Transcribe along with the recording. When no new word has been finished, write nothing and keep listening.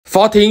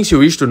4 things you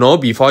wish to know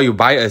before you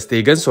buy a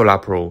Steigen Solar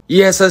Pro.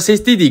 It has a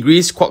 60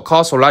 degrees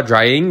quad-core solar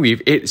drying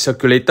with 8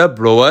 circulator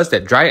blowers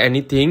that dry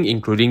anything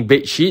including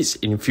bed sheets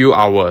in few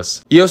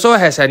hours. It also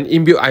has an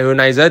inbuilt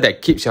ionizer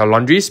that keeps your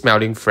laundry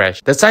smelling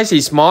fresh. The size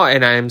is small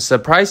and I am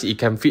surprised it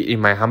can fit in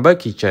my humble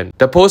kitchen.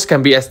 The posts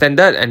can be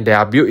extended and there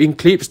are built-in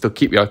clips to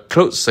keep your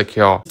clothes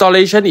secure.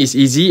 Installation is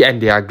easy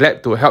and they are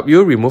glad to help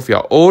you remove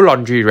your old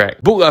laundry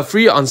rack. Book a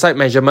free on-site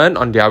measurement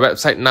on their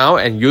website now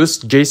and use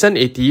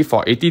Jason80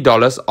 for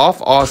 $80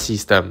 off all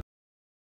system.